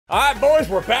All right, boys,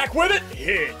 we're back with it.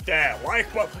 Hit that like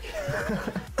button.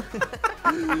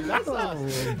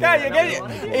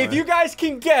 If you guys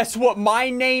can guess what my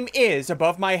name is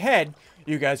above my head,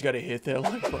 you guys gotta hit that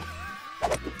like button.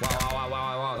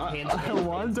 Wow. I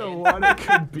wonder what it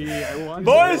could be.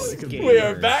 Boys, we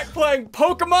are back playing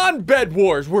Pokemon Bed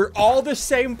Wars. We're all the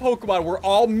same Pokemon. We're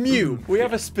all Mew. We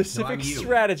have a specific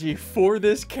strategy for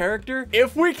this character.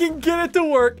 If we can get it to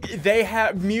work,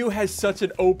 Mew has such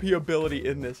an OP ability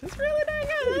in this. It's really dang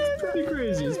good. It's pretty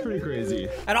crazy. It's pretty crazy.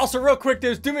 And also, real quick,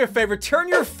 dudes, do me a favor. Turn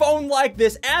your phone like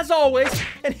this, as always,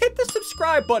 and hit the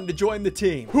subscribe button to join the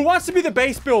team. Who wants to be the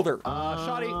base builder?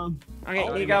 Shoddy.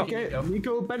 Okay, Nico. Okay,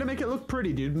 Nico, better make it look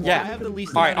pretty, dude. Yeah. I have the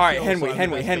least all right, kills,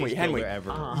 Henry.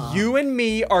 You and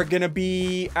me are gonna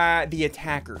be the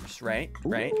attackers, right?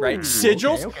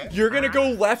 Sigils, okay. You're gonna go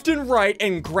left and right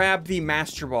and grab the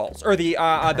Master Balls or the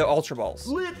Ultra Balls.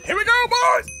 Here we go,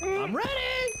 boys! I'm ready.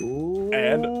 Ooh.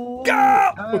 And go!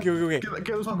 Okay. Get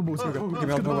those Pokeballs. Give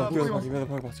me the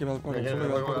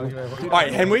Pokeballs. All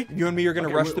right, Henry, you and me are gonna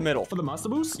rush the middle. For the Master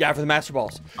Boost? Yeah, for the Master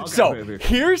Balls. Okay, so okay.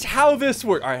 here's how this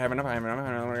works. All right, have enough.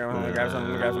 Grab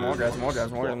some more. Okay,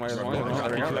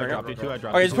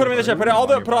 just put them in the chest. Put all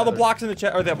the blocks in the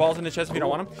chest, or the balls in the chest if you don't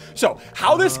want them. So,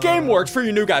 how this game works for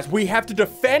you new guys, we have to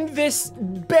defend this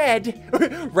bed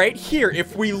right here.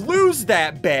 If we lose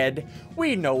that bed,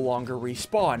 we no longer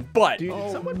respawn. But Dude,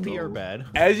 someone pee our bed.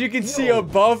 as you can see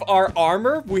above our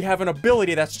armor, we have an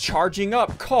ability that's charging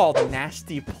up called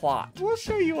Nasty Plot. We'll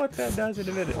show you what that does in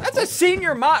a minute. That's a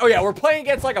senior mod. Oh yeah, we're playing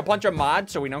against like a bunch of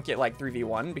mods, so we don't get like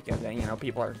 3v1 because then, you know,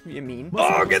 people are mean.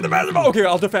 Oh, get the Master Ball. Okay,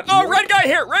 I'll defend. Oh, red guy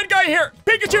here.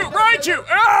 Pikachu, Raichu.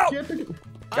 Oh!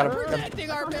 Got him.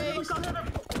 Protecting our base.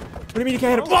 What do you mean you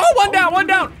can't hit him? Oh, one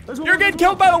down. You're getting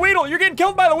killed by the Weedle.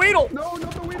 No,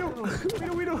 not the Weedle.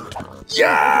 Weedle.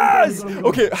 Yes!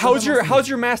 Okay, how's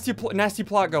your nasty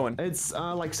plot going? It's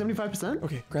like 75%.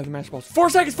 Okay, grab the Master Balls. 4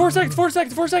 seconds.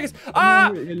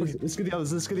 Ah! Let's get the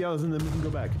others, and then we can go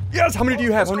back. Yes, how many do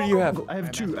you have? I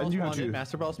have 2, and you have 2.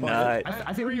 Master Ball spawn. Nice.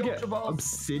 I think we can get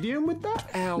Obsidian with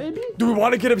that, Ow. maybe? Do we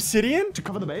want to get Obsidian? To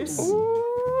cover the base? Ooh.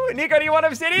 Nico, do you want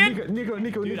Obsidian?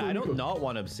 Nico. Dude, I don't not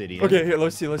want Obsidian. Okay, here,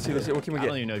 let's see. What can we I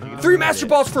don't get? even know if you can 3 Master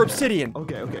Balls for Obsidian.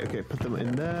 Okay. Put them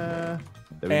in there.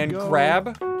 There we And go.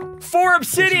 grab 4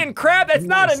 Obsidian. Crab, that's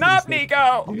not enough,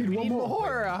 Nico. We need We one need more.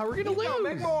 more. How are we gonna lose?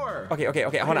 Make more. Okay,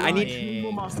 hold on. I need... 2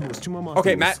 more Master Balls. 2 more Master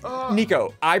Okay, Balls. Matt,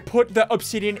 Nico, I put the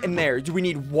Obsidian in there. Do we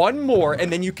need 1 more,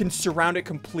 and then you can surround it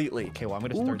completely? Okay, well I'm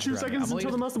gonna Ooh, start 2 surrounding. seconds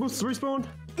until the Master Balls respawn.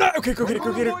 No, okay, go get it.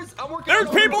 Boys, I'm working There's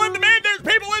on people in the mid.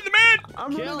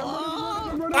 I'm Kill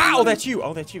running. Oh, that's you.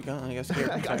 God, I got scared.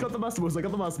 I got the Master Balls.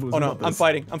 Oh no, I'm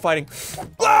fighting.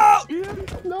 Oh! Yeah,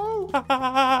 no.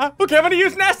 Okay, I'm gonna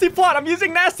use Nasty Plot. I'm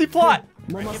using Nasty Plot.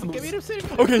 More Master Give me Balls. an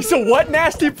Obsidian. Okay, so what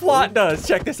Nasty Plot does?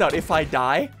 Check this out. If I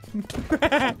die,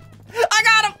 I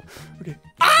got him. Okay.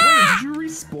 Wait, did you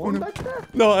respawn back there?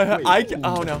 No,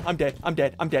 oh no, I'm dead.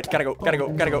 Gotta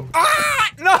go. Ah!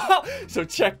 No! So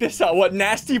check this out. What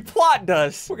Nasty Plot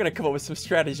does? We're gonna come up with some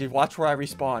strategy. Watch where I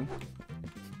respawn.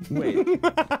 Wait,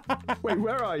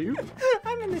 where are you?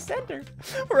 I'm in the center,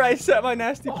 where I set my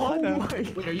Nasty Plot down.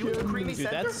 Wait, are you in the creamy Dude,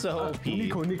 center? that's so OP.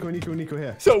 Nico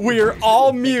here. So we are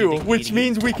all Mew, which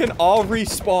means we can all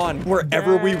respawn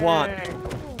wherever we want.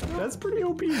 That's pretty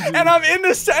OP. Dude. And I'm in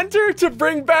the center to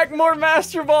bring back more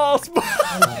Master Balls.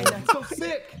 That's so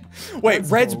sick. Wait,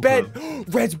 Red's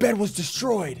bed was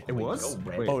destroyed. It was?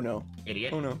 Wait. Oh no.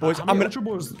 Idiot. Oh no. Boys, How I'm many gonna...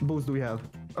 Ultra Balls do we have?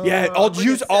 Yeah, I'll we're use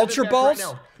gonna send Ultra it back Balls.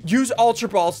 right Use Ultra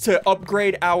Balls to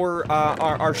upgrade our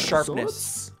sharpness.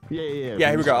 Swords? Yeah. Yeah,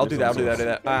 here we go. I'll do that.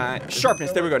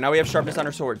 Sharpness. There we go. Now we have sharpness on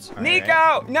our swords.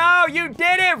 Nico, no, you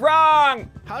did it wrong.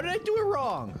 How did I do it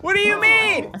wrong? What do you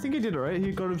mean? I think he did it right.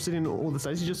 He got Obsidian on all the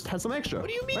sides. He just had some extra. What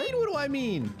do you mean? What do I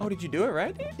mean? Oh, did you do it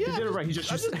right? Yeah, He did it right. He just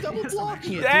I'm just double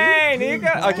blocking it. Dang, dude.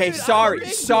 Nico. Okay, Dude, sorry. I'm a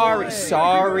big Sorry. boy.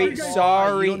 Sorry.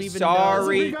 You don't even know.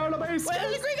 We got on the base. Wait,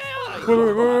 there's a green guy on.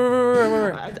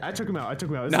 Wait. I took him out. It's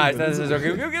Nice, okay. this is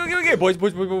okay. Boys.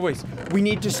 We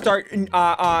need to start Henry.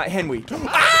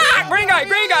 Ah! Green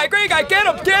guy. Get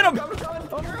him.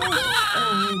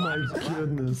 Oh my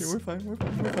goodness. We're fine.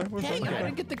 Dang, I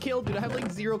didn't get the kill, dude. I have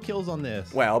like 0 kills on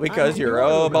this. Well, because you're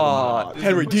a bot.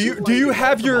 Henry, do you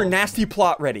have your Nasty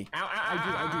Plot ready?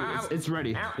 I do. It's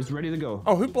ready. It's ready to go.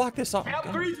 Oh, who blocked this off?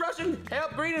 Help, Green's rushing.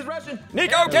 Help, Green is rushing.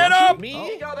 Nico, get him!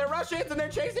 Me? Nico, they're Russians and they're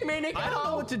chasing me, Nico. I don't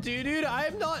know what to do, dude.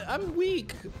 I'm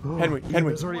weak. Henry.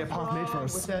 There's already a path made for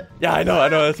us. Yeah, I know.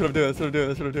 That's what I'm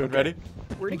doing. Ready?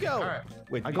 Where'd he go? Alright.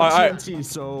 Wait, I did got Alright. TNT,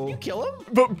 so... kill him?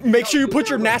 But make sure you put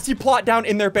your Nasty Plot down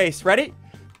in their base. Ready?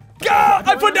 Go!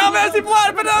 I put down Nasty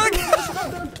Plot.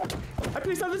 I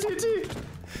placed down the TNT.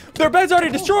 Their bed's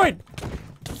already destroyed.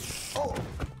 Oh.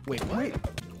 Wait, what?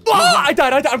 Ah, I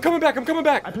died. I'm coming back. I'm coming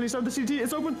back. I placed down the CT.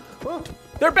 It's open. Oh,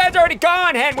 Their bed's already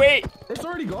gone, Henry. it's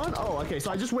already gone. Oh, okay. So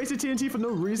I just wasted TNT for no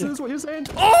reason. Is what you're saying?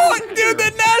 Oh, dude,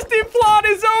 the nasty plot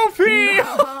is OP.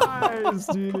 Nice,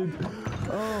 dude.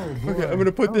 Oh, boy. Okay, I'm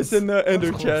gonna put this in the ender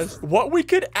close. chest. What we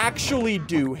could actually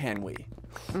do, Henry.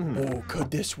 Oh,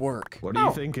 could this work? What are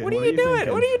you thinking? What are you doing?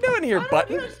 thinking? What are you doing here,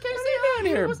 Button? What are you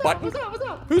doing here, Button? What's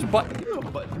up? Who's Button?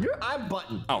 I'm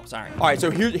Button. Oh, sorry. All right,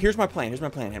 so here's my plan. Here's my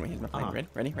plan, Henry. Here's my plan.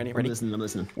 Ready? I'm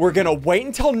listening. We're gonna wait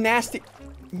until nasty.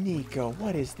 Nico,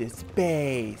 what is this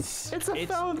base? It's a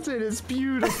fountain. It's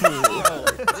beautiful.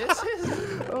 This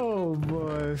is. Oh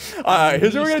boy.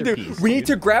 Here's what we're gonna do. Masterpiece, We need dude.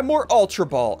 to grab more ultra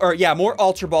ball, or yeah, more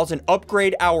ultra balls, and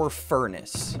upgrade our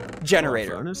furnace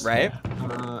generator, Furnace? right?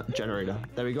 Generator.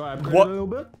 There we go. I upgraded What- a little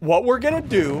bit. What we're gonna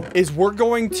do is we're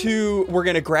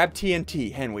gonna grab TNT,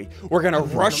 Henry. We're gonna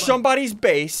rush somebody's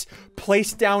base,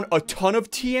 place down a ton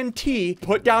of TNT,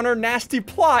 put down our nasty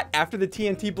plot. After the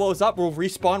TNT blows up, we'll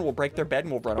respawn, we'll break their bed,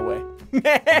 and we'll run away.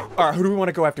 All right, who do we want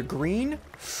to go after? Green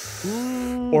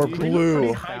or Dude, they look blue?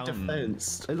 pretty high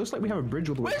defense. It looks like we have a bridge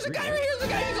all the way. There's a guy right here. There's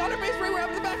a guy. He's on our base right where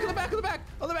I'm the back of the back of the back.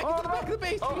 On the back of the back of the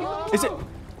base. Is it?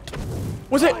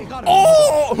 Was it? I got him.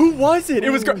 Oh, who was it? It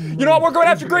was. You know what? We're going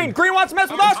after Green. Green wants to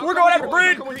mess with us. We're going after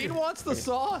Green. Green wants the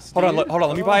sauce. Hold on, dude. hold on.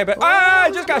 Let me buy a bit. Ah,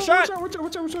 I just got shot. Watch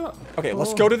out. Okay,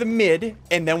 let's go to the mid,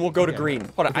 and then we'll go to green.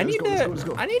 Hold on, Okay, I need let's to. go, let's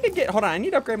go. I need to get. Hold on, I need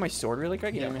to upgrade my sword really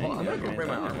quick. I'm gonna upgrade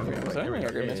my armor.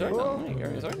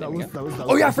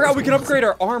 Oh yeah, I forgot we can upgrade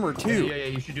our armor too. Yeah,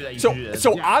 you should do that. So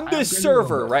Yeah, on I this upgraded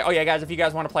server, my right? Oh yeah, guys, if you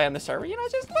guys want to play on this server, you know,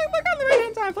 just look on the right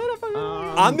hand side. Play the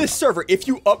on this server, if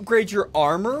you upgrade your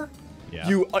armor, Yeah.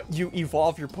 you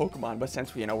evolve your Pokemon. But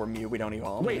since we we know we don't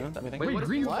evolve. Wait, you know, that thing. Wait,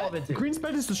 what? Green's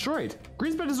bed is destroyed.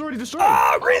 Green's bed is already destroyed.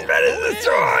 Oh, Green's bed is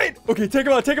destroyed. Okay, take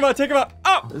him out.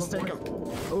 Oh, Let's take him.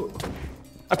 Oh,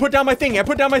 I put down my thingy.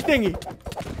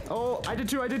 oh, I did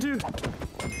too.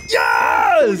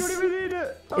 Yes. You don't even need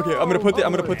it. Okay, I'm gonna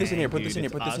put this in here. Put this in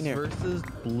here. Us versus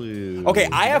blue. Okay,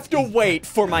 I have to wait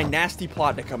for my nasty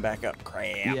plot to come back up. Crap.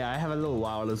 Yeah, I have a little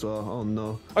while as well. Oh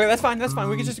no. Okay, that's fine.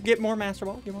 We can just get more Master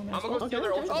Ball. Get more Master I'm Ball. gonna go steal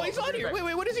their ultra Oh, he's on here.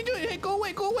 Wait, what is he doing? Hey, go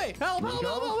away. Help.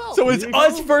 So it's Here you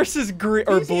us go. versus green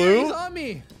or He's here, blue. He's on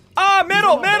me. Ah,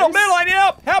 middle. I need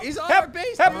help. He's on our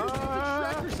base. Help. Dude.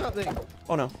 Shrek or something.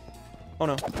 Oh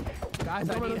no. Guys,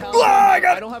 I need help. Ah, I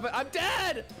got- I don't have it. I'm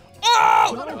dead.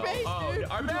 Oh! On our base, dude.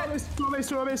 Our bad.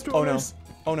 To our base.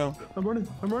 Oh no. I'm running.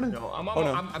 No,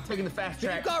 I'm taking the fast You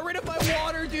track. got rid of my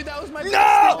water, dude. That was my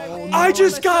No! I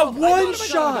just got one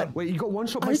shot. Wait, you got one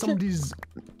shot by somebody's,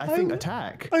 I think,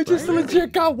 attack. I just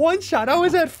legit got one shot. I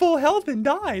was at full health and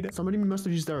died. Somebody must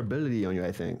have used their ability on you,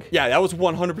 I think. Yeah, that was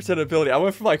 100% ability. I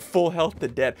went from like full health to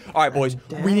dead. All right, boys,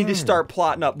 we need to start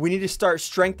plotting up. We need to start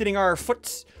strengthening our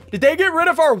foots. Did they get rid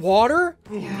of our water?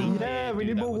 Yeah, we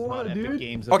need more water,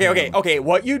 dude. Okay.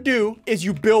 What you do is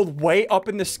you build way up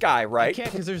in the sky, I right?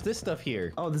 can't because there's this stuff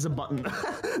here. Oh, there's a button.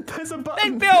 There's a Then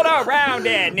button. build around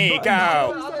it, Nico.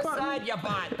 Other side, you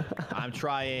bot. I'm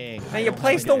trying. And you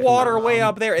place the water way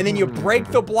up there, and then you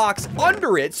break the blocks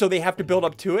under it, so they have to build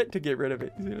up to it to get rid of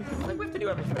it. I think we have to do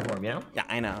everything for him, you know? Yeah,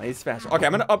 I know. It's fast. Okay,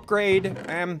 I'm gonna upgrade.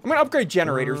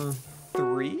 Generator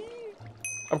 3.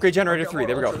 Upgrade generator 3.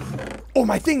 There we go. Oh,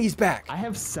 my thingy's back. I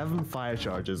have 7 fire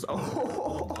charges.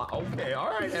 Oh, Okay, all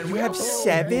right. And You have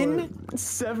 7?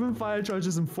 7 fire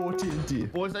charges and 4 TNT.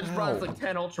 Boys, I just brought us like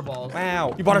 10 ultra balls.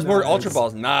 Wow. You bought us more Nice. ultra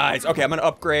balls. Nice. Okay, I'm gonna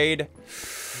upgrade.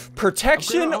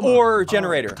 Protection or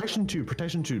generator? Protection 2.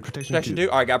 Protection 2. Protection 2.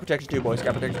 All right, got protection 2, boys.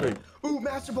 Got protection 2. Ooh,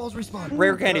 master balls respawn.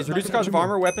 Rare candies. Reduce the cost of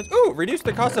armor, weapons. Ooh, reduce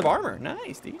the cost of armor.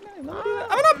 Nice, dude. I'm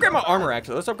gonna upgrade my armor,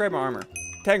 actually. Let's upgrade my armor.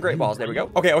 10 great balls. There we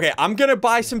go. Okay. I'm gonna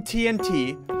buy some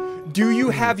TNT. Do you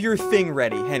have your thing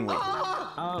ready, Henry?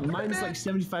 Mine's like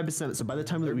 75%, so by the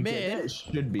time that we get mid. it, it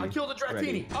should be. I killed a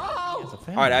Dratini. Oh!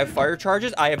 All right, I have fire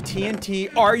charges. I have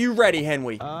TNT. Are you ready,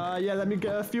 Henry? Yeah, let me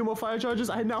get a few more fire charges.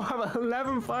 I now have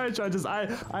 11 fire charges. I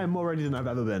am more ready than I've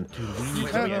ever been.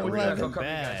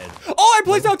 Bad. Oh, I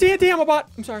placed out TNT. I'm a bot.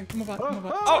 I'm sorry. I'm a bot.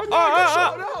 Oh,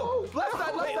 No! Left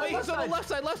side, Wait, he's on the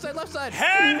left side.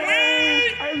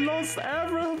 Henry! I lost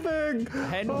everything.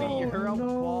 Henry, you're a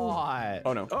bot.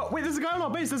 Oh, no. Oh, wait, there's a guy on our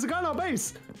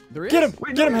base. There is? Get him.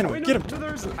 Wait, Get him, no, Henry. wait, Get him. No,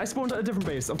 there isn't. I spawned at a different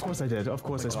base. Of course I did. Of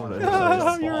course I spawned at a Oh,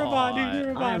 different base. you're a bot, dude. You're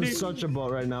a I bot, am dude. such a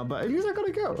bot right now, but at least I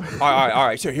gotta go. All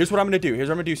right. So here's what I'm gonna do.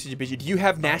 CGBG. Do you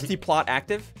have nasty plot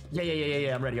active?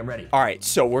 Yeah. I'm ready. All right.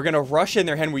 So we're gonna rush in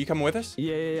there. Henry, you coming with us?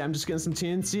 Yeah, I'm just getting some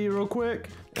TNT real quick.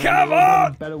 Come And a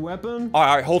on! better weapon. All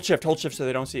right. Hold shift so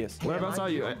they don't see us. Whereabouts are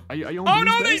you? Are you on Oh Blue's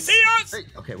no, they base? see us!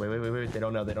 Okay, wait. They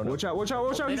don't know. Watch out.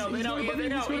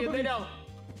 They know.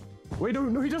 Wait,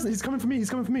 no, he doesn't. He's coming for me. He's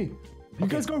coming for me. You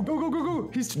guys go.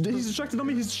 He's distracted on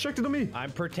me. He's distracted on me.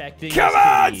 I'm protecting. Come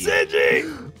on,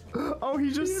 Sinji! Oh,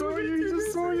 he just saw you. He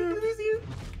just saw you.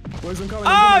 Where's him coming?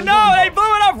 Oh no, they blew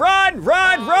it up! Run!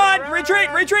 Retreat!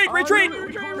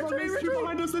 There's two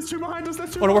behind us. There's two behind us.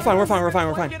 Oh no, we're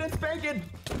fine. Get it, spanking.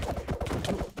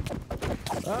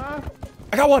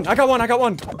 I got one.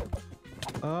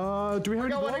 Do we have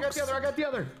any blocks? I got the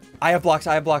other. I have blocks.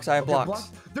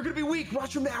 They're gonna be weak.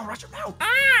 Rush them now. Ah,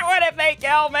 what if they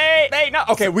kill me?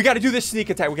 Okay, we gotta do this sneak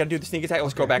attack.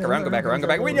 Let's go back around.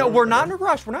 Wait, no, we're not in a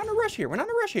rush. We're not in a rush here.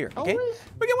 Okay?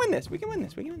 We can win this. Okay, as long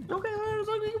as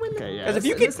we can win. Okay, yeah. Guys, if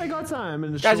you let's take our time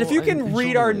and Guys, if you can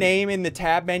read our name in the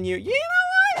tab menu, you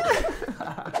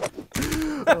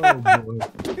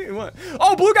know what?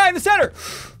 Oh, blue guy in the center.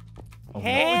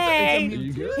 Hey,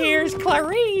 here's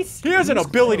Clarice. He has an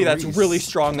ability that's really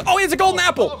strong. Oh, he has a golden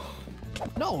apple.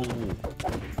 No.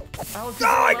 Oh,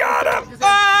 I got him.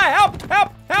 Ah,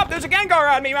 help. There's a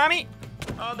Gengar on me, mommy.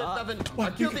 Oh, there's nothing.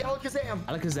 I killed the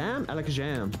Alakazam.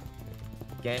 Alakazam.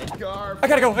 Gengar. I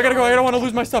gotta go. I don't want to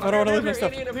lose my stuff. I'm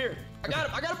here. I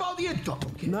got him all the end.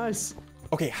 Okay. Nice.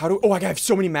 Okay, I have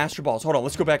so many Master Balls. Hold on,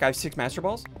 let's go back. I have 6 Master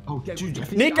Balls. Oh,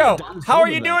 dude. Nico, how are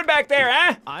you doing back there,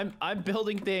 huh? I'm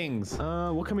building things.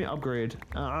 What can we upgrade?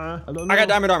 I don't know. I got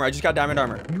diamond armor. I just got diamond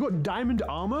armor. You got diamond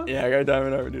armor? Yeah, I got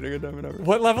diamond armor, dude.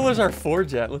 What level is our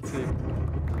forge at? Let's see.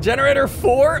 Generator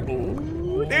 4?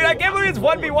 Ooh. Dude, I can't believe it's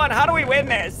 1v1. How do we win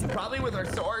this? Probably with our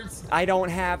swords. I don't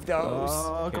have those.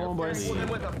 Come on, boys.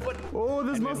 With a foot. Oh,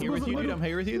 there's I'm Master here with Balls. you, dude. I'm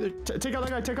here with you. Take out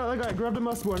that guy. Grab the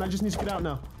Master Ball, and I just need to get out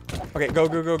now. Okay, go.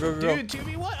 Dude,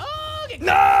 2v1. Oh, okay.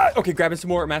 No! Okay, grabbing some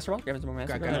more Master Ball. Nice.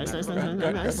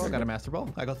 Got a Master Ball.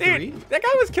 I got 3. Dude, that guy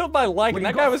was killed by Like, and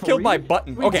that guy was killed by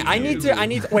Button. Okay, I need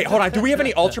to, wait, hold on. Do we have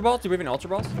any Ultra Balls?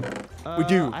 We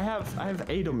do. I have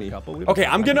 8 on me. Okay,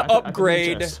 I'm gonna I can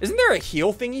upgrade. adjust. Isn't there a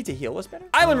heal thingy to heal us better?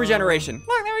 Island regeneration.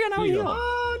 Look, there we go. Now we heal.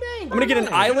 Oh, dang. I'm gonna get an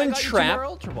island trap.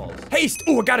 Haste.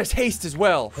 Oh, I got his haste as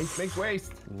well. Haste makes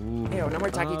waste. Ew, no more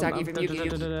talkie from you.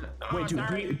 Wait,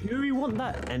 do we want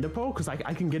that ender pearl? Because I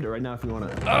can get it right now if you want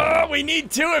it. We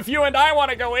need 2 if you and I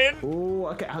want to go in. Oh,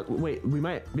 okay. Wait, we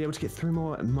might be able to get 3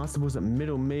 more Master Balls at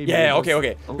middle, maybe. Yeah,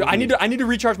 okay. Oh, I need to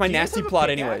recharge my nasty have a plot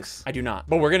pickaxe? anyways. I do not.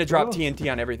 But we're gonna drop Oh. TNT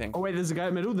on everything. Oh wait, there's a guy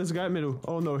at middle.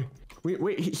 Oh no.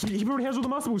 Wait, he probably has all the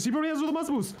Master Balls. Get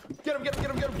him.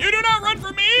 You do not run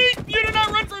from me!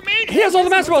 He has all the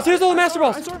Master Balls. I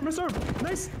saw him.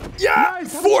 Nice. Yeah!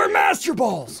 Nice. 4 Master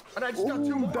Balls! And I just got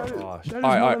 2 more. That is All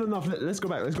more right. than enough. Let's go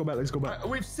back.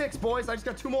 We have 6, boys. I just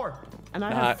got 2 more. And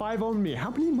I have 5 on me. How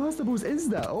many Master Balls is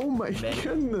that? Oh my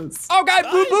goodness. Oh, guy,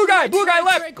 blue guy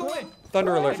left. Go away.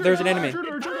 Thunder alert. There's an enemy.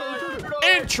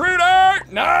 Intruder.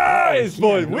 Nice,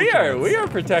 boys. We are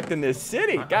protecting this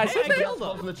city, guys. Hey, I killed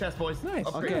him. From the chest, boys. Nice.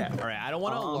 Okay. All right, I don't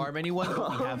want to alarm anyone,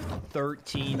 but we have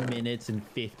 13 minutes and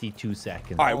 52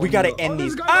 seconds. All right, we gotta end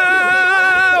this these.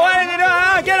 guy-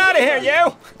 Get out of here,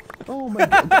 you! Oh my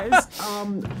god, guys.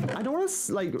 I don't want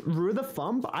to like ruin the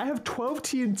fun, but I have 12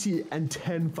 TNT and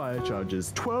 10 fire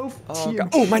charges. 12 TNT.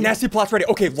 Oh, my nasty plot's ready.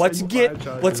 Okay, let's 10 get.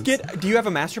 fire charges. Do you have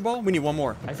a Master Ball? We need 1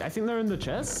 more. I think they're in the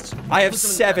chest. I have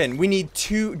 7. We need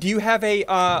 2. Do you have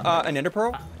an Ender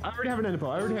Pearl? I already have an ender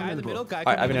pearl. Guy in the middle, guy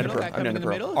All right, I have coming an in the Ender Pearl. middle, guy coming in the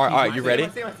middle. All right, you ready?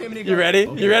 You ready?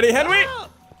 Okay. You ready, Henry?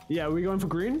 Yeah, are we going for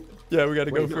green? Yeah, we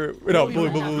gotta go for. No, blue.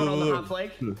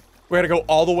 We gotta go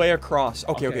all the way across.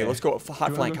 Okay. Let's go.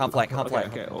 Hot flank.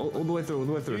 Okay, all the way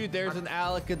through. Dude, there's an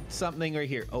alaka something right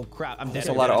here. Oh crap, I'm dead. There's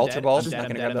a lot of Ultra Balls. I'm Not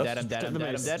dead, gonna I'm grab dead, I'm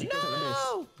those. dead.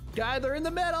 No! Guy, they're in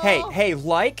the middle. Hey,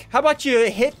 like, how about you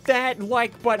hit that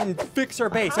like button, fix our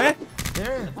base, huh?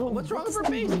 Oh, what's wrong with our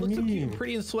base? It looks so cute and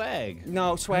pretty and swag.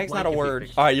 No, swag's not a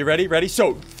word. All right, you ready?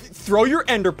 So, throw your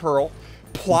Ender Pearl,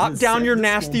 plop down your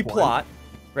nasty plot.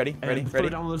 Ready? Throw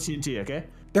down the TNT, okay?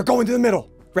 They're going to the middle.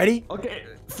 Ready? Okay.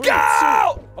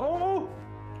 Go! Oh,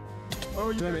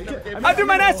 did I make it? I threw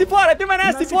my nasty plot.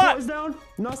 Nasty plot is down.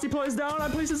 Nasty plot is down. I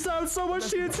placed it down. So much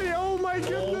TNT. Oh my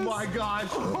goodness. Oh my gosh.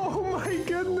 Oh my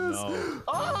goodness.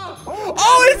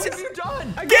 Oh, it's. What have you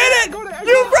done? Get it!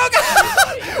 You broke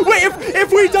it! Wait,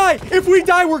 if we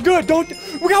die, we're good.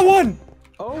 We got 1.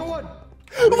 Go on.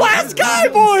 Last guy,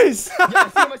 boys!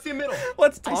 I see him middle.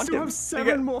 Let's I taunt still him. have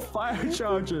 7 more fire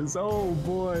charges. Oh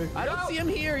boy. I don't see him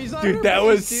here. He's on Dude, our that base,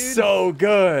 was dude. so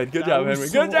good. Good job, Henry.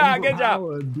 So Good job.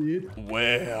 overpowered, dude.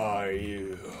 Where are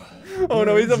you? Oh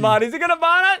no, he's a mod. Is he gonna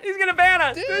ban us? He's gonna ban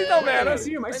us. Please don't ban I us.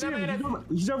 see him. I see him.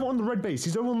 He's over on the red base.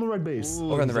 He's over on the red base.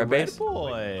 Over on the red base?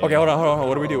 Boy. Okay, hold on.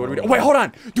 What do we do? Wait, hold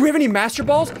on. Do we have any master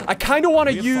balls? I kind of want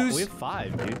to use. We have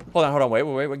 5, dude. Hold on.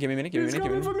 Wait. Give me a minute. He's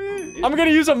coming for me. I'm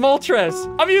gonna use a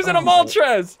Moltres. I'm using a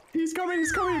Moltres. He's coming.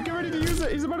 Get ready to use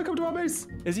it. He's about to come to our base.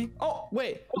 Is he? Oh,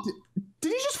 wait.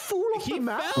 Did he just fall off He the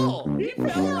map? fell. He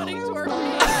fell running to our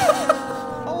base.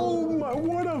 Oh my,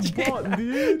 what a bot,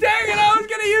 dude. Dang it, I was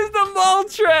gonna use the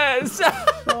Moltres.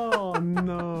 Oh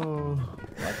no.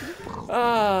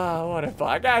 Ah, what a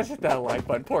bot. Guys, hit that like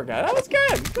button. Poor guy. That was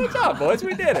good. Good job, boys.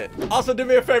 We did it. Also, do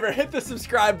me a favor. Hit the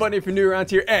subscribe button if you're new around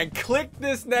here. And click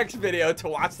this next video to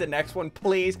watch the next one,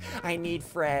 please. I need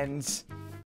friends.